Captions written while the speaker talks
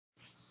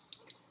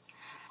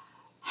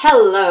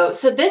Hello.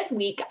 So this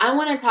week I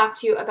want to talk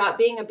to you about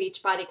being a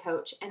Beachbody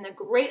coach and the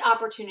great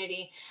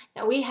opportunity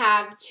that we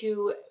have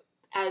to,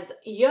 as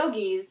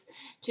yogis,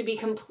 to be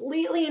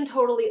completely and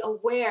totally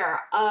aware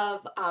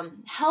of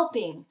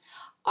helping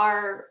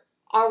our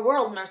our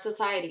world and our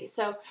society.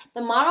 So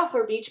the motto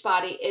for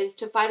Beachbody is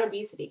to fight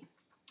obesity.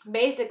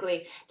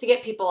 Basically, to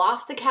get people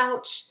off the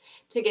couch,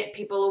 to get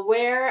people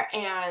aware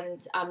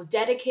and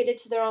dedicated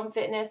to their own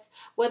fitness,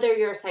 whether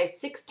you're a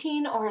size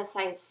 16 or a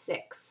size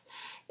 6.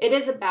 It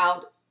is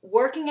about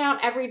working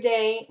out every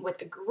day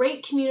with a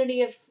great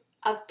community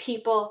of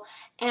people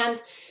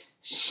and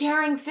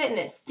sharing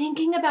fitness,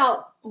 thinking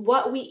about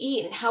what we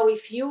eat and how we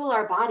fuel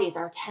our bodies,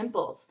 our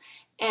temples,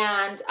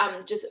 and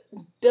just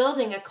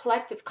building a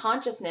collective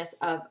consciousness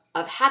of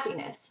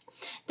happiness.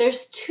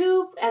 There's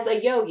two, as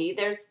a yogi,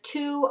 there's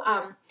two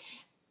kind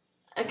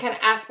of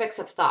aspects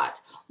of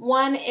thought.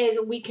 One is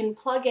we can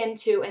plug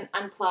into and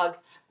unplug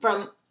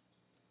from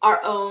our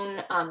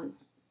own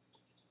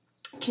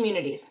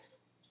communities.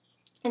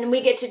 And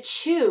we get to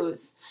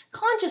choose,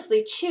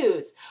 consciously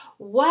choose,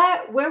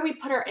 where we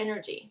put our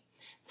energy.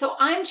 So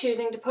I'm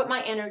choosing to put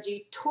my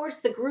energy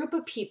towards the group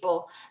of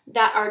people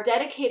that are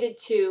dedicated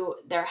to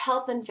their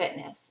health and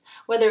fitness,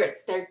 whether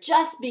it's they're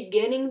just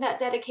beginning that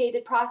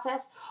dedicated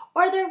process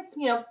or they're,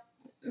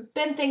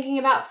 been thinking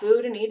about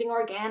food and eating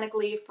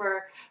organically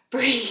for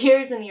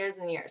years and years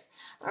and years.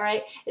 All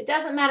right. It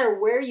doesn't matter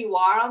where you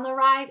are on the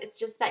ride. It's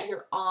just that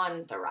you're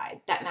on the ride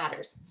that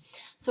matters.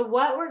 So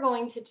what we're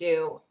going to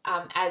do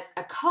as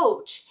a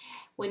coach,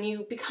 when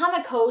you become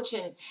a coach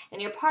and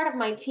you're part of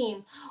my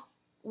team,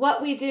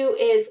 what we do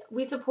is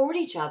we support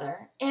each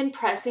other in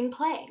pressing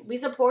play. We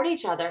support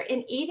each other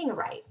in eating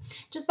right,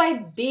 just by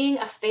being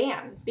a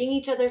fan, being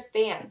each other's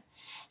fan.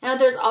 Now,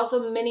 there's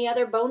also many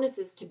other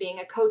bonuses to being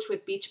a coach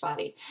with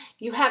Beachbody.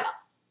 You have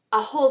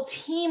a whole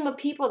team of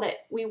people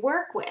that we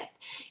work with.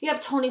 You have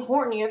Tony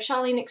Horton, you have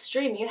Charlene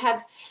Extreme, you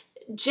have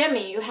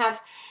Jimmy, you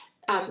have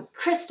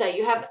Krista,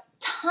 you have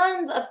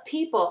tons of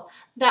people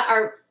that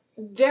are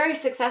very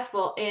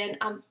successful in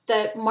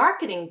the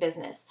marketing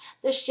business,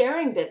 the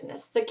sharing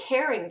business, the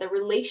caring, the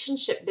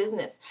relationship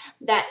business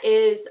that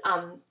is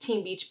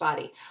Team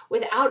Beachbody.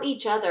 Without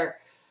each other,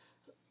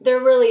 there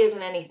really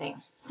isn't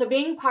anything. So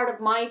being part of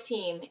my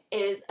team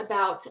is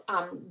about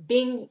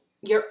being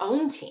your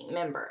own team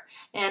member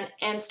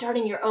and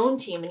starting your own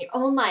team in your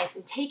own life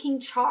and taking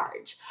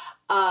charge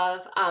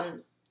of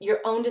your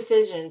own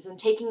decisions and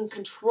taking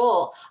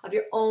control of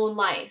your own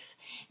life.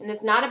 And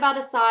it's not about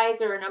a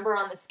size or a number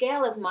on the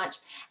scale as much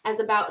as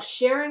about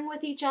sharing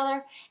with each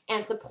other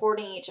and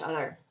supporting each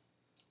other.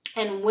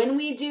 And when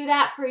we do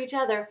that for each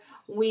other,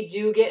 we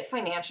do get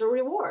financial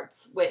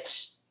rewards,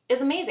 which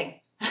is amazing.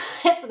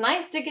 It's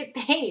nice to get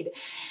paid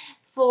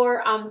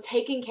for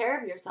taking care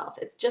of yourself.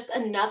 It's just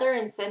another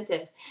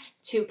incentive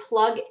to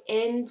plug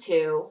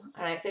into,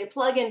 and I say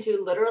plug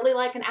into literally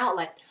like an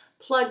outlet,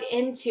 plug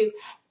into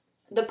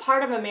the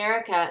part of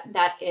America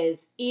that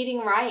is eating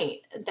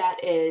right,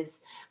 that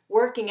is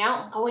working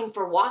out and going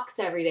for walks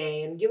every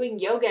day and doing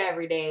yoga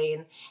every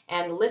day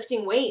and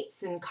lifting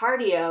weights and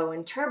cardio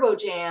and turbo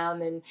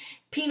jam and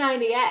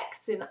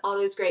P90X and all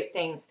those great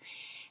things.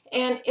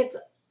 And it's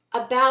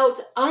about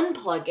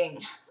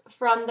unplugging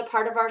from the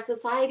part of our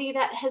society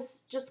that has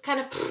just kind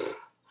of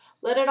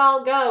let it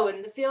all go,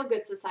 in the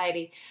feel-good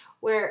society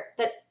where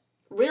that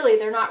really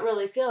they're not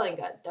really feeling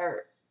good.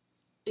 They're,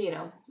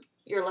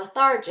 you're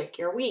lethargic,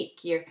 you're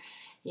weak,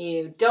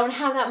 you don't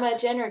have that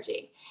much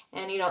energy,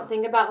 and you don't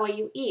think about what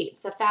you eat.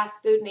 It's a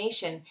fast food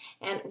nation,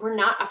 and we're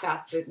not a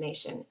fast food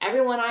nation.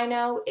 Everyone I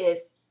know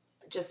is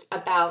just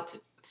about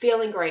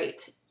feeling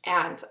great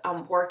and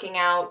working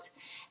out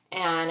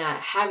and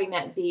having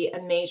that be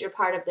a major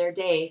part of their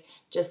day,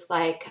 just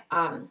like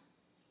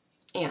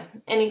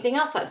anything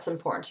else that's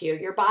important to you.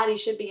 Your body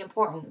should be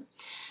important.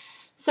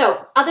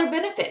 So, other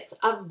benefits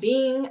of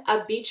being a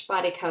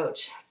Beachbody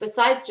coach,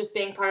 besides just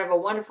being part of a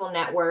wonderful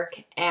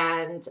network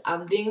and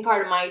being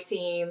part of my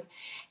team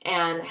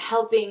and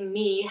helping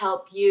me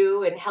help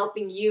you and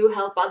helping you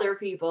help other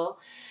people,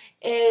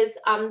 is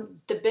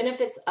the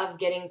benefits of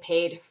getting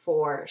paid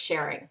for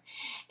sharing.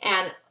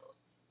 And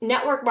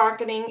network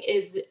marketing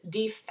is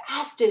the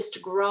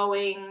fastest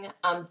growing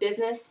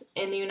business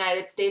in the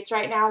United States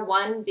right now.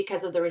 One,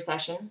 because of the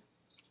recession.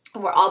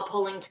 We're all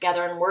pulling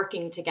together and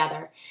working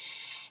together.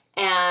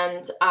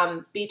 And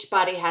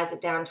Beachbody has it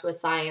down to a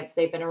science.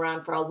 They've been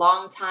around for a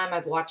long time.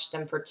 I've watched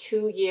them for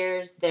 2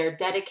 years. They're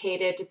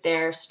dedicated,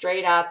 they're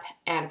straight up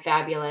and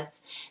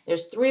fabulous.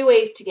 There's 3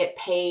 ways to get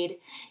paid.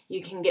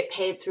 You can get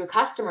paid through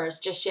customers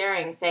just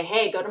sharing. Say,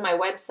 hey, go to my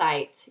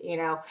website,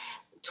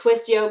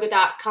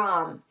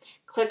 twistyoga.com.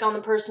 Click on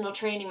the personal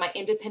training. My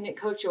independent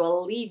coach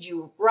will lead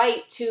you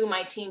right to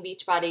my Team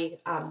Beachbody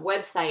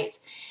website,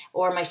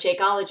 or my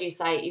Shakeology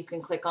site you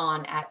can click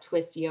on at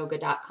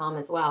twistyoga.com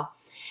as well.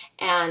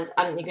 And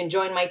you can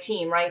join my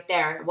team right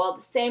there. Well,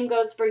 the same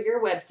goes for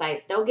your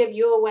website. They'll give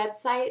you a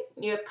website.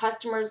 You have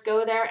customers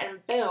go there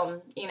and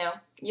boom,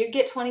 you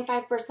get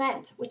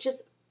 25%, which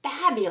is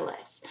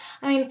fabulous.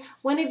 I mean,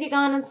 when have you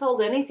gone and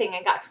sold anything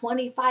and got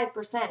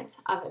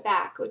 25% of it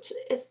back, which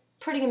is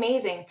pretty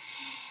amazing.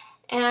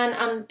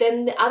 And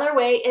then the other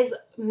way is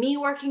me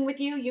working with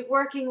you, you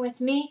working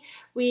with me.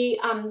 We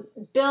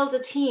build a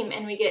team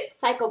and we get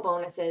cycle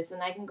bonuses,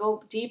 and I can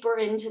go deeper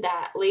into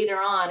that later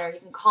on, or you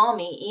can call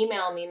me,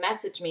 email me,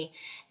 message me,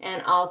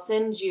 and I'll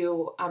send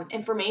you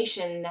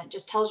information that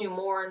just tells you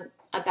more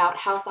about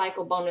how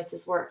cycle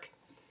bonuses work.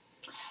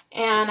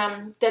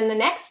 And then the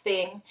next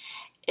thing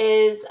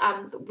is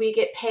we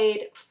get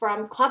paid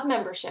from club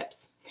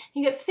memberships.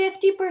 You get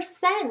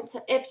 50%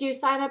 if you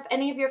sign up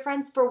any of your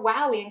friends for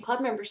Wowie and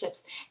club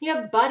memberships. You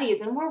have buddies,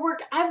 and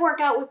I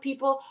work out with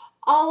people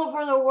all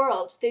over the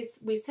world.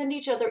 We send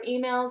each other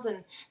emails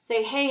and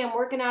say, hey, I'm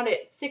working out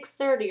at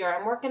 6:30 or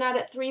I'm working out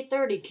at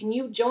 3:30. Can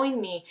you join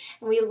me?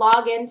 And we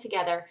log in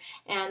together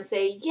and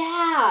say,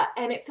 yeah,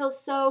 and it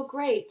feels so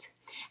great.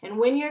 And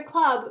when you're a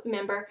club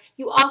member,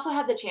 you also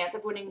have the chance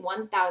of winning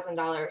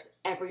 $1,000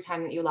 every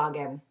time that you log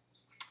in.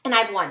 And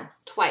I've won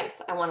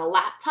twice. I won a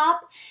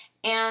laptop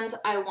and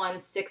I won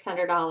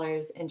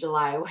 $600 in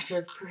July, which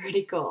was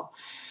pretty cool.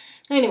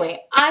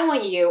 Anyway, I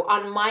want you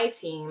on my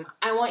team.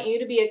 I want you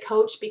to be a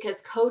coach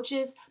because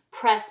coaches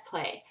press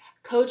play.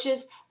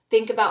 Coaches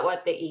think about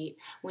what they eat.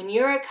 When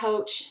you're a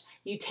coach,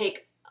 you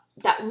take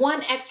that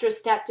one extra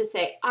step to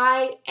say,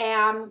 I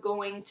am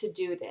going to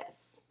do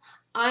this.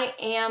 I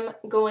am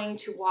going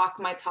to walk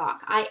my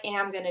talk. I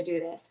am going to do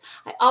this.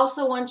 I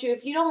also want you,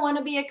 if you don't want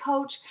to be a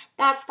coach,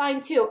 that's fine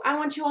too. I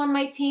want you on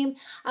my team.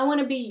 I want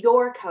to be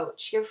your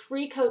coach, your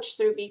free coach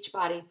through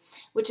Beachbody,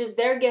 which is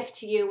their gift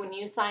to you when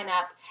you sign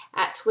up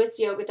at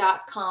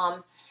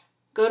twistyoga.com.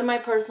 Go to my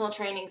personal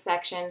training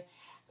section,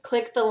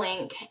 click the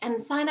link,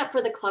 and sign up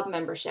for the club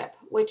membership,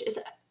 which is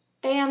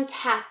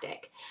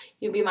fantastic.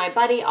 You'll be my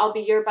buddy. I'll be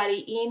your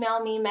buddy.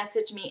 Email me,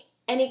 message me.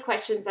 Any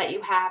questions that you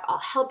have, I'll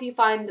help you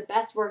find the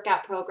best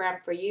workout program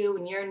for you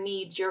and your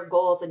needs, your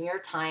goals, and your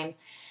time.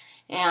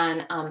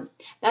 And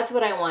that's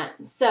what I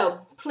want.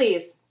 So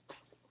please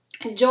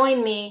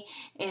join me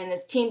in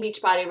this Team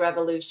Beachbody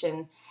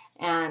revolution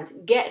and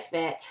get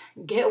fit,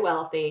 get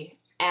wealthy,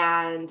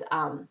 and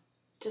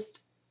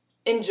just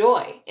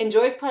enjoy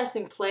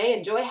pressing play,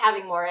 enjoy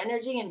having more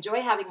energy,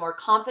 enjoy having more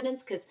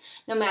confidence, because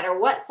no matter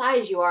what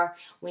size you are,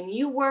 when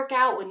you work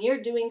out, when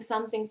you're doing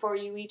something for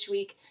you each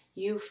week,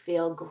 you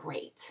feel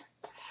great.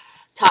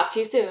 Talk to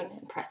you soon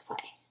and press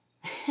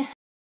play.